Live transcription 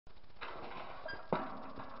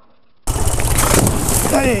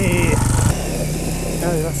Hey! No,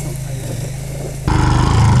 that's not paid, is it?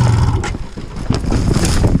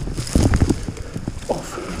 Off.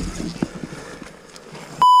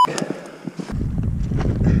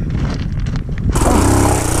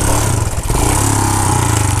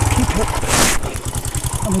 Keep it.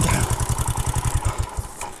 And we're down.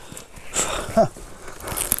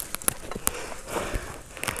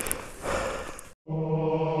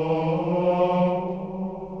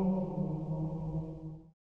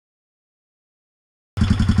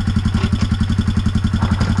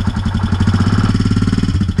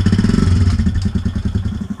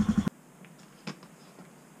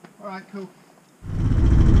 Alright, cool.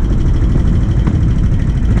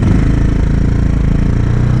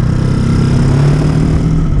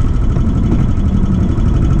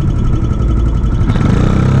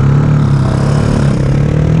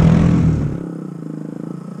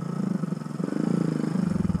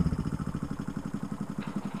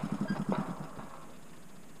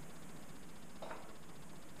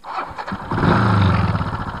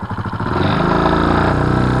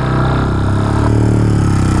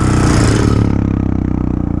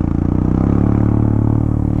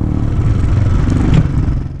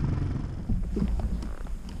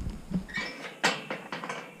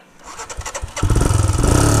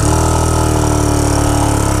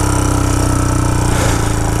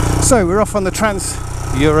 So we're off on the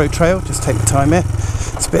Trans-Euro Trail. Just take the time here.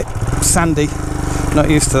 It's a bit sandy, not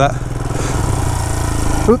used to that.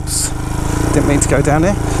 Oops, didn't mean to go down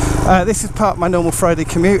here. This is part of my normal Friday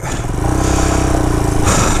commute,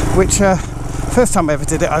 which first time I ever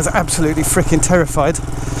did it I was absolutely freaking terrified.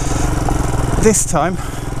 This time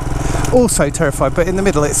also terrified, but in the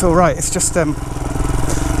middle it's alright. It's just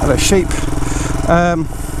hello sheep.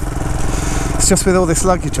 It's just with all this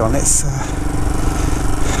luggage on, it's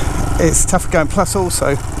tougher going. Plus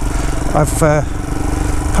also I've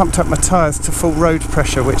pumped up my tyres to full road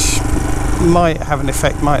pressure, which might have an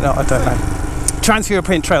effect, might not, I don't know.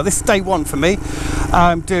 Trans-European Trail, this is day one for me.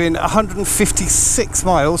 I'm doing 156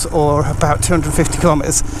 miles or about 250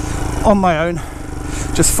 kilometres on my own,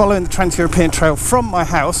 just following the Trans-European Trail from my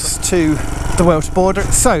house to the Welsh border.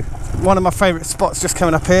 So one of my favourite spots just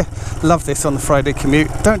coming up here. Love this on the Friday commute.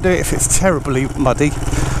 Don't do it if it's terribly muddy.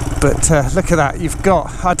 But look at that, you've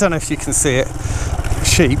got, I don't know if you can see it,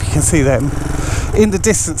 sheep, you can see them. In the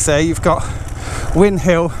distance there, you've got Win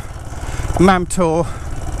Hill, Mamtor,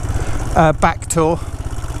 Backtor.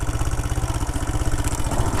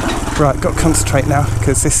 Right, got to concentrate now,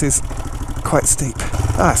 because this is quite steep.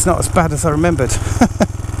 Ah, it's not as bad as I remembered.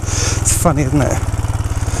 It's funny, isn't it?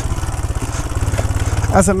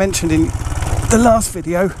 As I mentioned in the last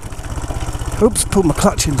video, oops, pulled my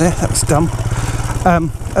clutch in there, that was dumb.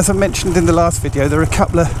 As I mentioned in the last video, there are a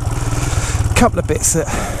couple of bits that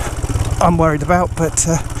I'm worried about, but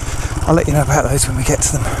I'll let you know about those when we get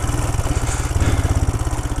to them.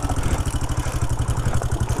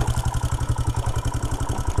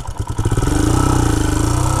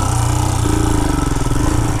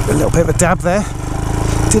 A little bit of a dab there.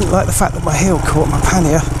 Didn't like the fact that my heel caught my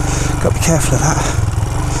pannier. Got to be careful of that.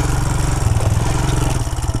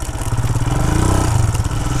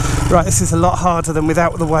 Right, this is a lot harder than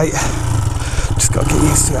without the weight. Just got to get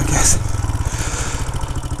used to it, I guess.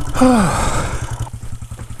 Oh,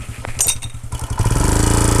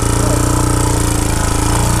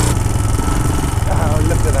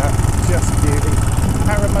 look at that. Just beauty.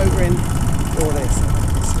 Paramotoring, all this.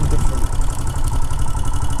 It's so different.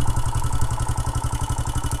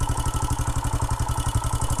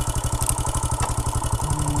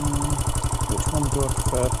 Which one do I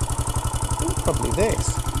prefer? I think probably this.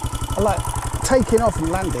 I like taking off and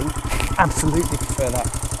landing, absolutely prefer that,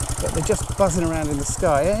 but they're just buzzing around in the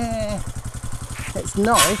sky. It's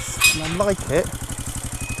nice and I like it,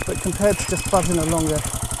 but compared to just buzzing along a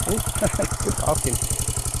good parking,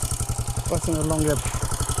 buzzing along a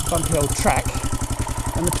bumpy old track,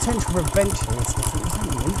 and the potential for adventure is different. You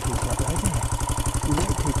don't meet people up there, do you? You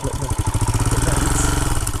meet people at the events.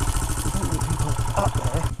 You don't meet people up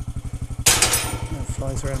there. No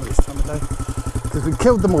flies around at this time of day. Because we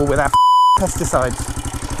killed them all with our pesticides.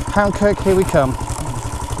 Houndkirk, here we come.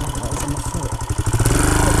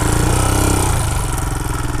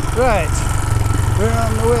 Right, we're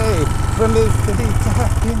on the way from yesterday to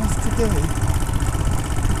happiness today.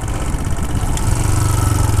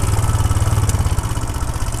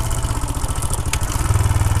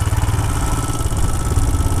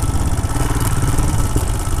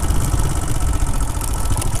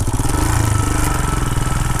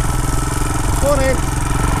 Morning.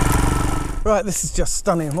 Right, this is just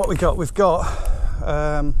stunning. What we've got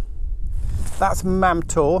that's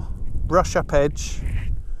Mamtor, brush up edge,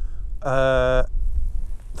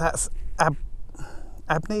 That's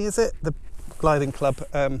Abney, is it? The gliding club.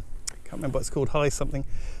 Can't remember what it's called, High something.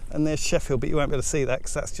 And there's Sheffield, but you won't be able to see that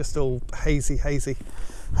because that's just all hazy McHazy.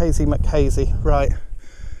 Right.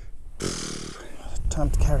 Time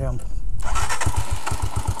to carry on.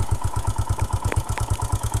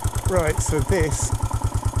 Right, so this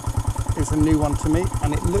is a new one to me,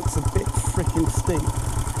 and it looks a bit freaking steep.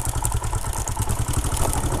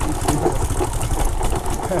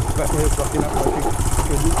 But here's locking up working.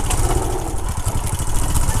 Good.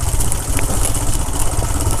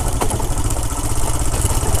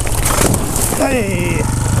 Hey!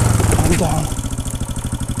 I'm down.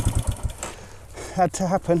 Had to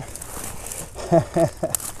happen.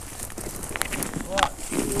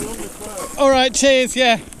 All right, cheers,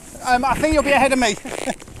 yeah. I think you'll be ahead of me. Go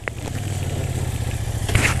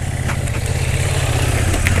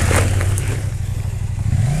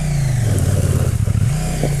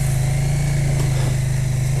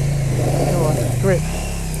on, grip.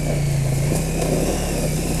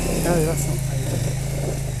 No, that's not favourite.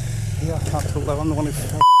 Yeah, I can't talk though, I'm the one who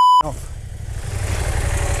fell off.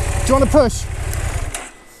 Do you want to push?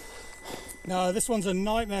 No, this one's a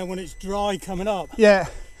nightmare when it's dry coming up. Yeah.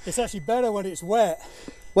 It's actually better when it's wet.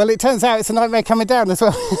 Well, it turns out it's a nightmare coming down as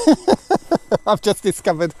well. I've just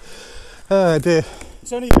discovered. Oh dear.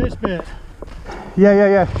 It's only this bit.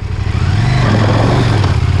 Yeah.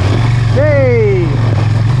 Hey!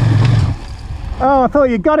 Oh, I thought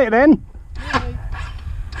you got it then.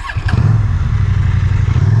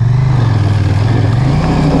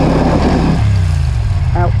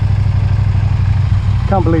 Ow.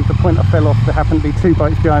 Can't believe the point I fell off. There happened to be two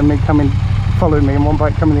bikes behind me following me, and one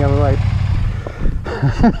bike coming the other way.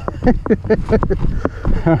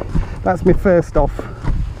 That's my first off.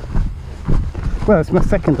 Well, it's my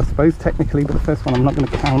second, I suppose, technically, but the first one I'm not going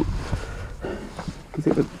to count because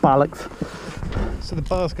it was bollocks. So the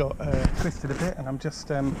bar's got twisted a bit, and I'm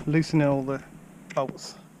just loosening all the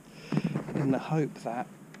bolts in the hope that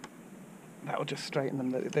will just straighten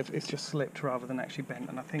them. That it's just slipped rather than actually bent,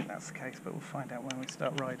 and I think that's the case, but we'll find out when we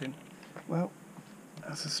start riding. Well,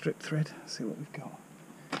 that's a strip thread. Let's see what we've got.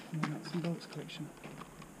 And then nuts and bolts collection.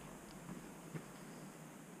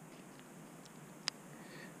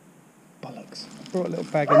 Bollocks. I brought a little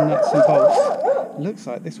bag of nuts and bolts. Looks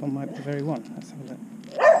like this one might be the very one. Let's have a look.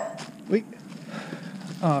 Wait.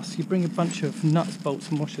 Ah, so you bring a bunch of nuts, bolts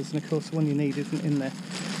and washers, and of course the one you need isn't in there.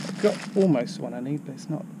 I've got almost the one I need, but it's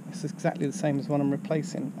not. It's exactly the same as the one I'm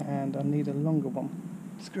replacing, and I need a longer one.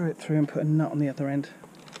 Screw it through and put a nut on the other end.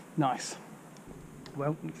 Nice.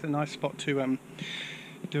 Well, it's a nice spot to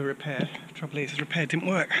do a repair. Trouble is, the repair didn't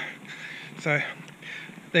work. So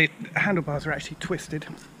the handlebars are actually twisted,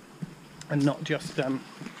 and not just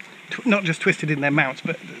twisted in their mounts,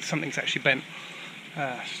 but something's actually bent.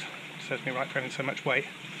 Serves me right for having so much weight.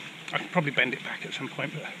 I can probably bend it back at some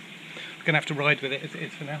point, but I'm going to have to ride with it as it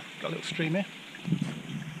is for now. Got a little stream here.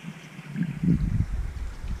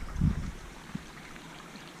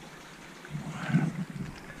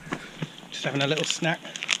 Just having a little snack.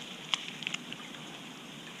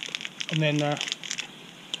 And then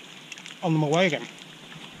on my way again.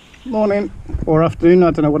 Morning or afternoon,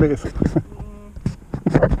 I don't know what it is.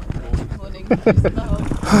 Morning.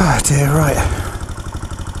 Oh dear, right.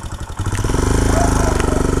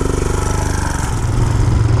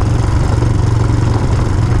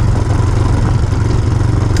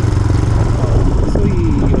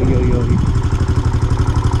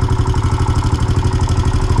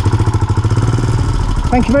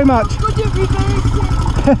 Thank you very much. Good at reversing.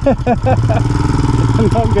 I'm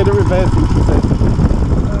not good at reversing, she says.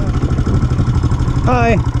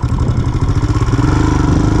 Hi.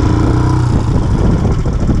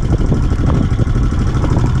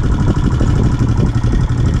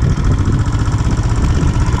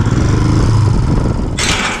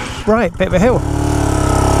 Right, bit of a hill.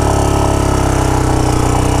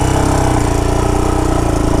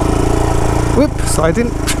 Whoop,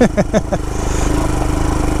 sliding.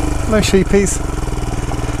 No sheepies.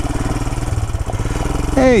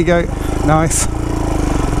 There you go. Nice.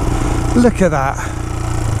 Look at that.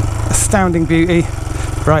 Astounding beauty.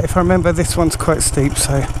 Right, if I remember, this one's quite steep,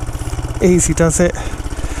 so easy does it.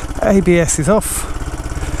 ABS is off.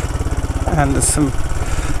 And there's some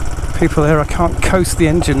people there. I can't coast the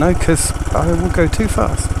engine though, because I will go too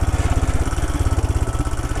fast.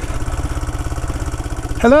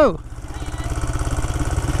 Hello.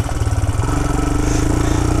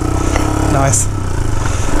 Nice.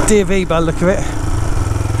 Dear V by the look of it.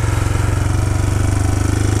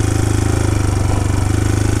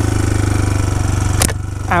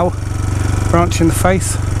 Ow. Branch in the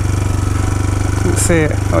face. Didn't see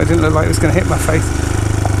it. Oh, it didn't look like it was going to hit my face.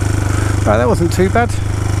 Right, that wasn't too bad.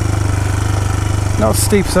 Not as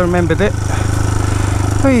steep as I remembered it.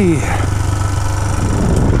 Whee.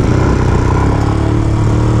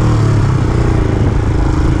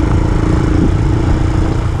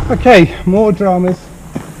 Okay, more dramas.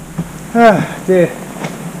 Ah dear.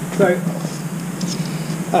 So,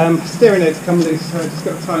 steering head's come loose, so I've just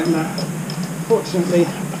got to tighten that. Fortunately,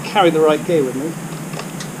 I carry the right gear with me.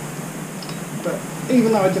 But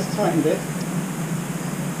even though I just tightened it,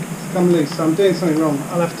 it's come loose, so I'm doing something wrong.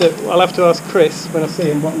 I'll have to ask Chris when I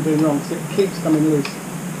see him what I'm doing wrong, because it keeps coming loose.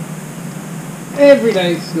 Every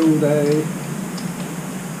day, school day.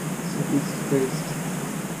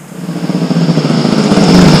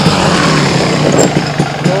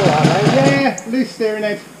 Yeah, loose steering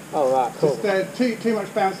head. Oh right, cool. Just too much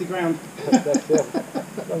bouncy ground.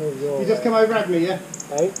 You just come come over Abney, yeah?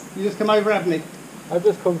 Hey? You just come over Abney. I've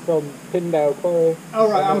just come from Pindale Quarry. Oh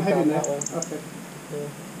right, I'm heading there. Okay. Yeah.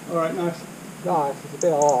 Alright, nice. Nice, it's a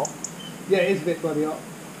bit hot. Yeah, it is a bit bloody hot.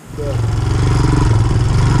 Yeah.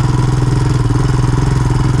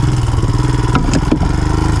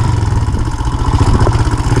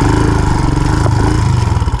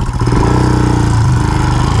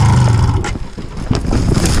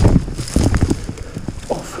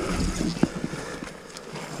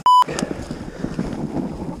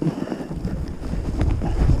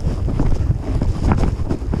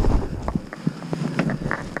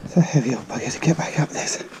 It's a heavy old bugger to get back up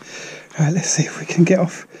this. Right, let's see if we can get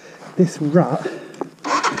off this rut.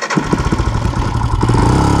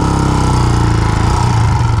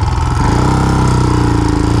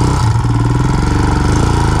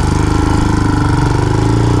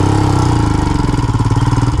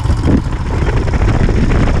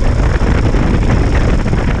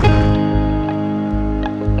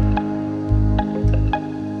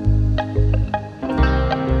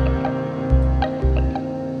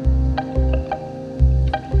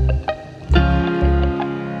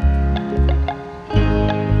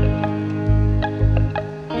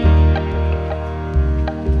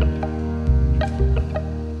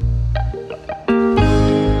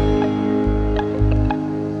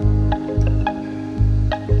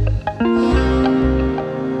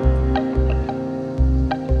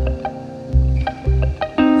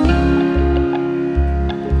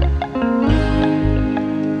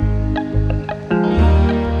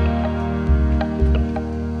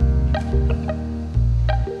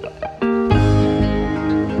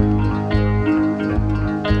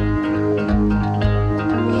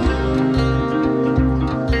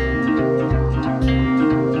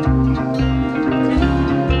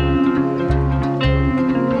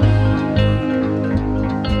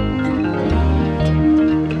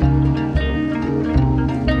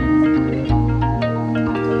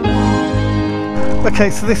 Okay,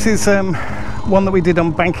 so this is one that we did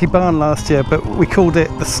on Banky Barn last year, but we called it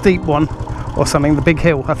the steep one or something, the big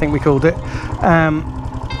hill I think we called it.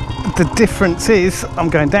 The difference is I'm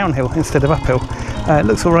going downhill instead of uphill. It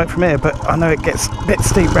looks alright from here, but I know it gets a bit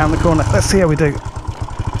steep round the corner. Let's see how we do.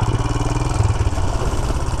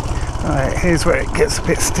 Alright, here's where it gets a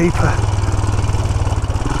bit steeper.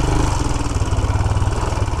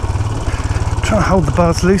 Trying to hold the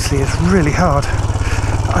bars loosely is really hard.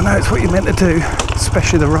 I know it's what you're meant to do,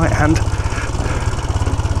 especially the right hand.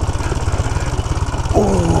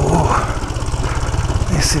 Oh,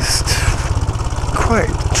 this is quite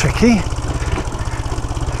tricky.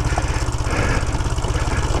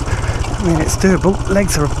 I mean, it's doable.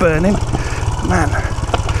 Legs are burning. Man,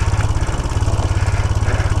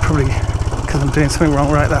 probably because I'm doing something wrong.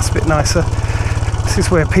 Right, that's a bit nicer. This is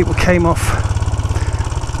where people came off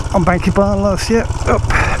on Banky Barn last year. Up.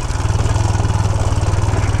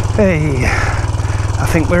 Hey, I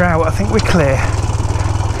think we're out. I think we're clear.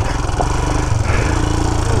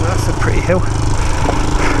 Oh, that's a pretty hill.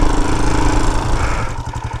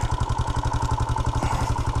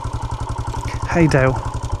 Hey, Dale.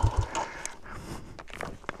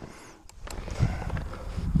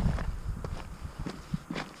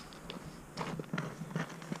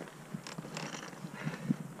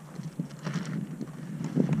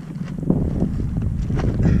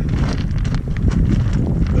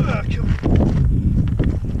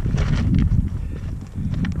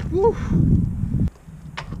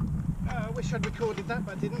 I wish I'd recorded that,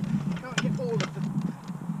 but I didn't. Can't get all of them.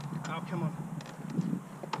 Oh, come on.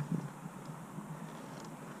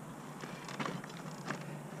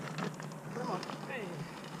 Come on. Hey.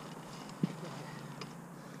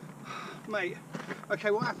 Mate,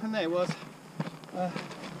 okay, what happened there was,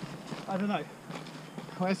 I don't know.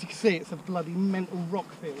 Well, as you can see, it's a bloody mental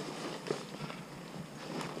rock field.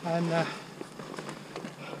 And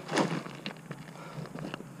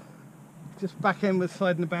just back end was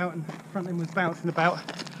sliding about and front end was bouncing about,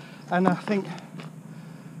 and I think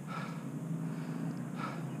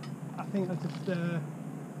I just don't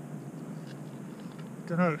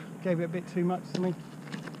know, gave it a bit too much to me.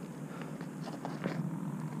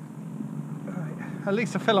 Right. At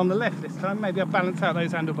least I fell on the left this time. Maybe I'll balance out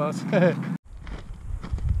those handlebars.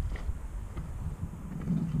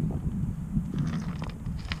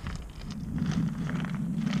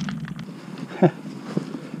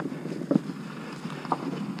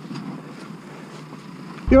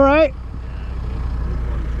 You alright?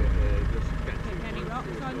 Any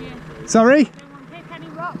rocks on you? Sorry? Don't want to pick any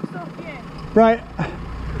rocks off you. Right.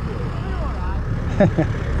 Alright.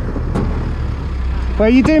 Well,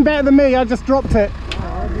 you're doing better than me. I just dropped it.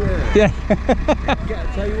 Oh, Yeah.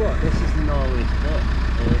 yeah, tell you what, this is the Norway spot.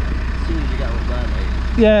 As soon as you get up there,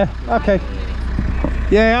 mate. Yeah, okay.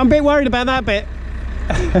 Yeah, I'm a bit worried about that bit.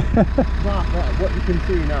 Right, what you can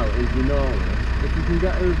see now is the Norway. If you can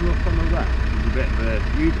get over up on the left, there's a bit of a,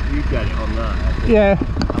 you get it on that. Yeah.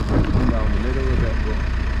 I'll come down the middle a bit, but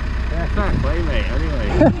yeah, fair play, mate, anyway.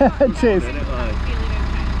 Cheers. Feeling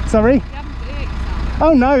okay? Sorry? You haven't hurt yourself?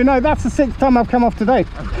 Oh no, that's the 6th time I've come off today.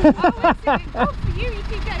 Oh, it's good for you. You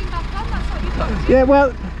keep getting back on. That's what you've got to do. Yeah,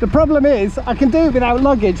 well, the problem is I can do it without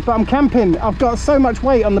luggage, but I'm camping. I've got so much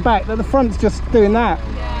weight on the back that the front's just doing that.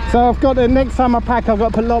 Yeah. So I've got to, next time I pack, I've got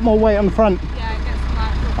to put a lot more weight on the front. Yeah, it gets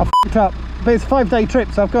like. I f***ed up. But it's a 5-day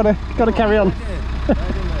trip, so I've got to carry on. Well,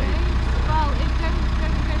 it don't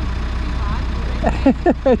too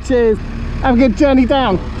hard. Cheers. Have a good journey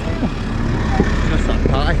down. Just that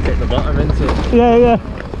pike at the bottom, isn't it? Yeah.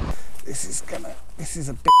 This is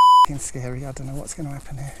a bit f***ing scary. I don't know what's going to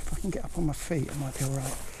happen here. If I can get up on my feet, I might be all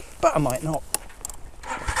right. But I might not.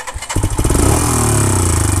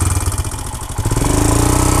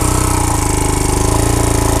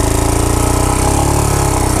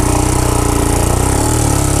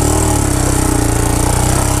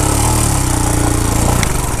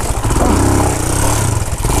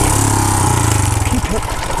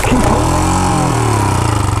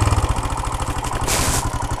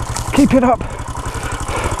 Keep it up.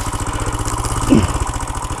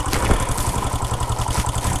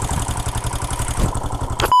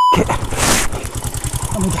 Get it.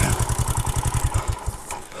 I'm down.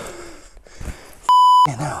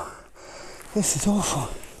 You know, this is awful.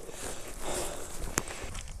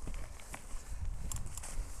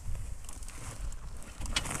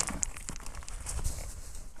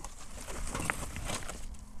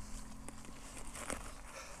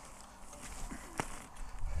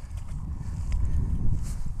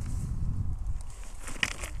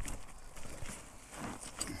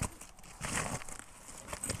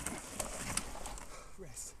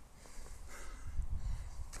 Rest.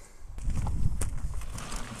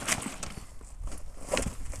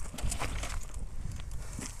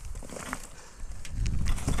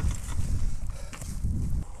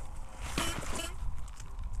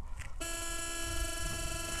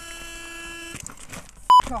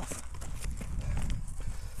 Off.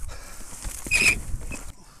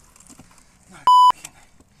 No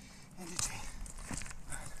energy.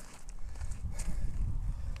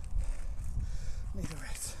 Need a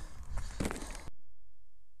rest.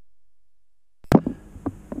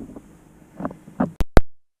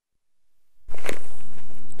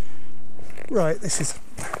 Right, this is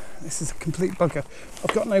a complete bugger.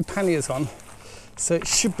 I've got no panniers on, so it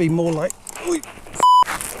should be more like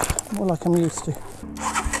I'm used to.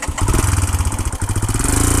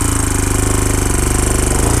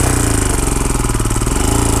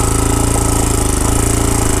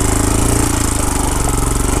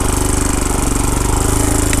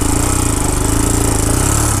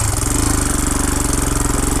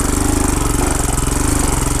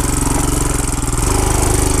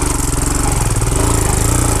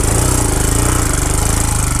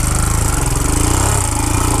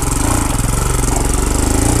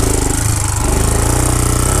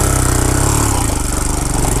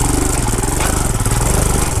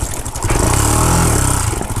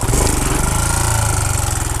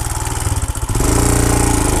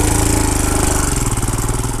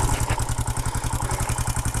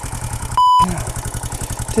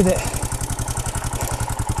 Did it.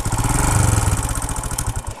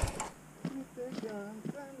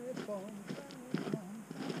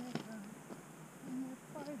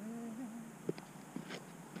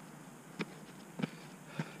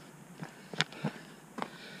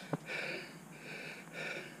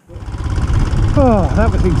 Oh, that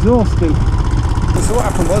was exhausting. So what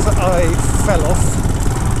happened was I fell off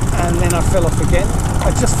and then I fell off again.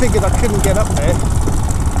 I just figured I couldn't get up there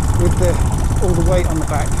with the all the weight on the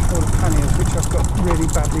back, all the panniers, which I've got really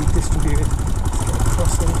badly distributed. Let's get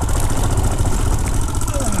across here.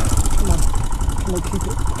 Come on, keep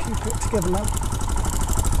it together now.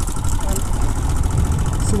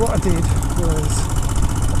 So what I did was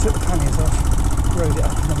I took the panniers off, rode it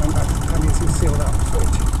up, and then went back to the panniers and sealed out the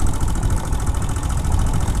footage.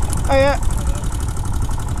 Oh yeah.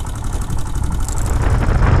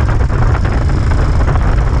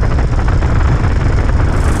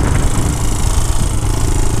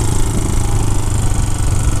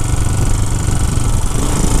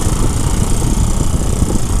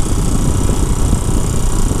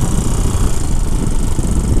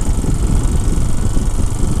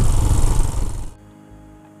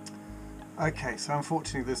 Okay, so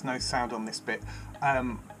unfortunately there's no sound on this bit.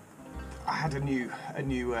 I had a new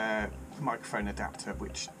microphone adapter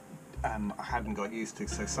which I hadn't got used to,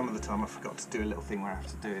 so some of the time I forgot to do a little thing where I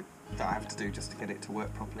have to do just to get it to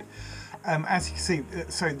work properly. As you can see,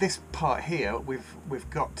 so this part here we've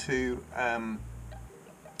got to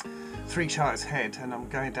 3 Shires Head, and I'm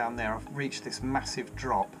going down there. I've reached this massive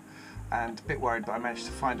drop and a bit worried, but I managed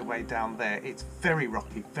to find a way down there. It's very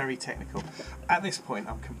rocky, very technical. At this point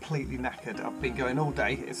I'm completely knackered. I've been going all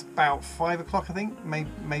day. It's about 5 o'clock, I think,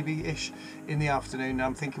 maybe ish in the afternoon, and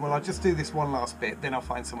I'm thinking, well, I'll just do this one last bit, then I'll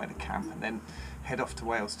find somewhere to camp and then head off to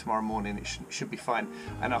Wales tomorrow morning. It should be fine.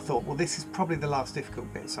 And I thought, well, this is probably the last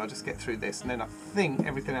difficult bit, so I'll just get through this, and then I think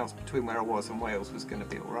everything else between where I was and Wales was going to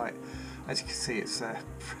be all right. As you can see, it's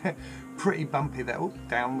pretty bumpy there. Oh,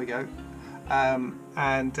 down we go.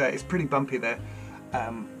 And it's pretty bumpy there,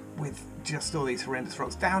 with just all these horrendous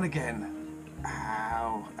rocks. Down again.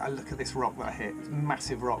 Ow! Look at this rock that I hit. It's a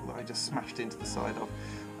massive rock that I just smashed into the side of.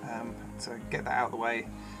 So get that out of the way,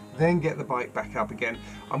 then get the bike back up again.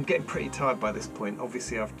 I'm getting pretty tired by this point.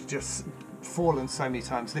 Obviously I've just fallen so many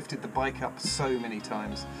times, lifted the bike up so many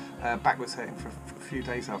times. Back was hurting for a few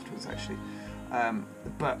days afterwards actually.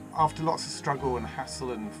 But after lots of struggle and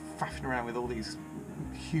hassle and faffing around with all these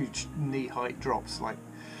huge knee-height drops, like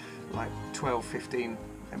 12, 15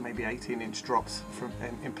 and maybe 18-inch drops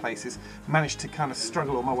in places, managed to kind of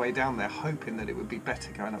struggle on my way down there, hoping that it would be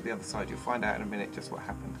better going up the other side. You'll find out in a minute just what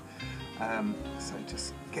happened. So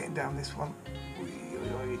just getting down this one,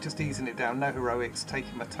 just easing it down, no heroics,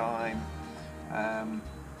 taking my time,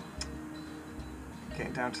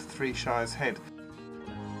 getting down to 3 Shires Head.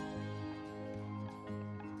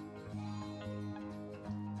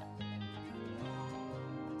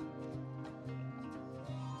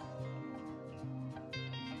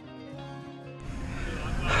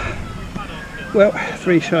 Well,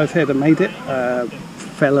 3 Shires Head, I made it.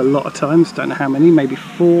 Fell a lot of times, don't know how many, maybe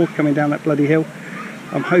 4 coming down that bloody hill.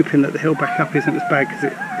 I'm hoping that the hill back up isn't as bad because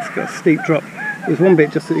it's got a steep drop. There's one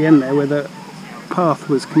bit just at the end there where the path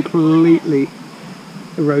was completely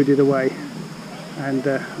eroded away, and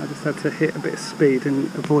I just had to hit a bit of speed and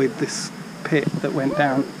avoid this pit that went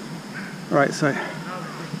down. Right, so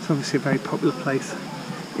it's obviously a very popular place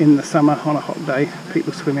in the summer on a hot day.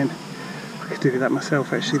 People swimming. I could do that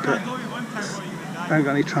myself actually, but I haven't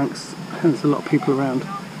got any trunks and there's a lot of people around.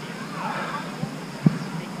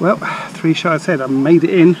 Well, 3 Shires Head, I made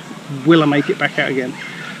it in. Will I make it back out again?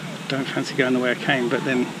 Don't fancy going the way I came, but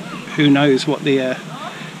then who knows what the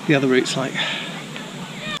other route's like.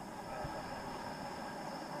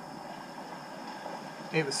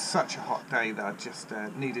 It was such a hot day that I just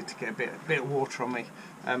needed to get a bit of water on me.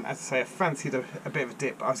 As I say, I fancied a bit of a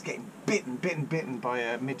dip, but I was getting bitten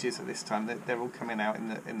by midges at this time. They're all coming out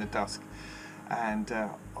in the dusk. And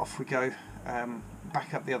off we go,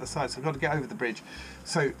 back up the other side. So I've got to get over the bridge.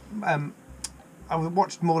 So I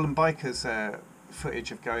watched Moorland Bikers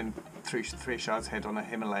footage of going through 3 Shires Head on a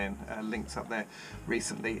Himalayan, links up there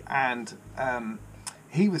recently, and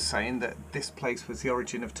he was saying that this place was the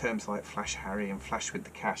origin of terms like Flash Harry and Flash with the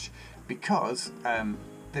Cash, because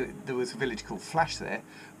there was a village called Flash there,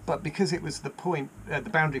 but because it was the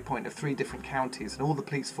boundary point of 3 different counties, and all the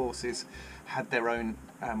police forces had their own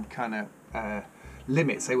kind of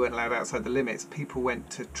limits. They weren't allowed outside the limits. People went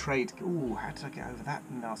to trade. Ooh, how did I get over that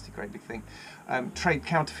nasty great big thing? Trade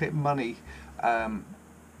counterfeit money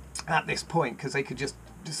at this point, because they could just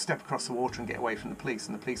step across the water and get away from the police,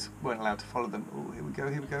 and the police weren't allowed to follow them. Oh, here we go,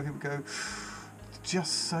 here we go, here we go.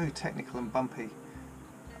 Just so technical and bumpy.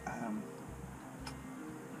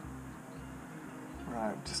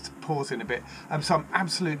 Right, just pausing a bit. So I'm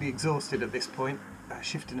absolutely exhausted at this point,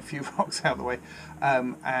 shifting a few rocks out of the way,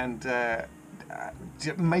 and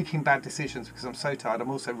making bad decisions because I'm so tired.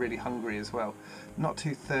 I'm also really hungry as well. Not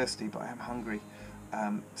too thirsty, but I am hungry.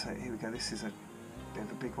 So here we go. This is a bit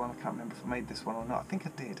of a big one. I can't remember if I made this one or not. I think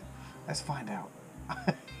I did. Let's find out.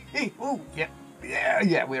 Oh,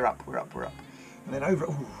 yeah, we're up. and then over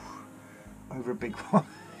a big one.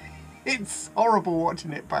 It's horrible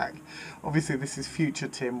watching it back. Obviously this is future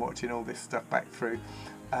Tim watching all this stuff back through,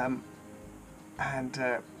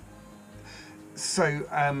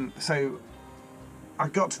 so I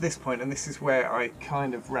got to this point, and this is where I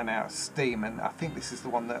kind of ran out of steam, and I think this is the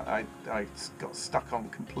one that I got stuck on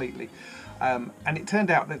completely, and it turned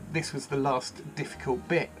out that this was the last difficult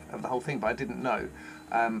bit of the whole thing, but I didn't know.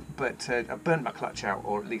 But I burnt my clutch out,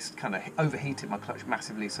 or at least kind of overheated my clutch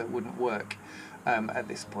massively so it wouldn't work at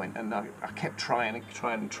this point, and I kept trying,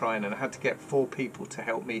 and I had to get 4 people to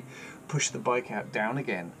help me push the bike out down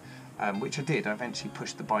again, which I did. I eventually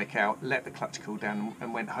pushed the bike out, let the clutch cool down,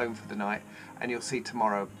 and went home for the night, and you'll see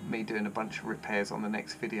tomorrow me doing a bunch of repairs on the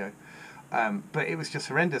next video. But it was just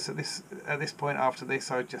horrendous. At this point, after this,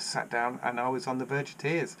 I just sat down and I was on the verge of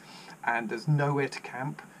tears, and there's nowhere to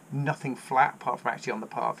camp, nothing flat apart from actually on the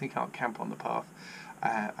path. You can't camp on the path,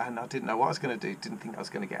 and I didn't know what I was going to do. Didn't think I was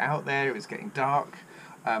going to get out there. It was getting dark.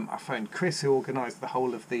 I phoned Chris, who organised the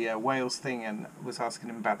whole of the Wales thing, and was asking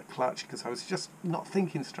him about the clutch, because I was just not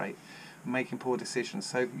thinking straight, making poor decisions.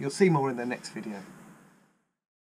 So you'll see more in the next video.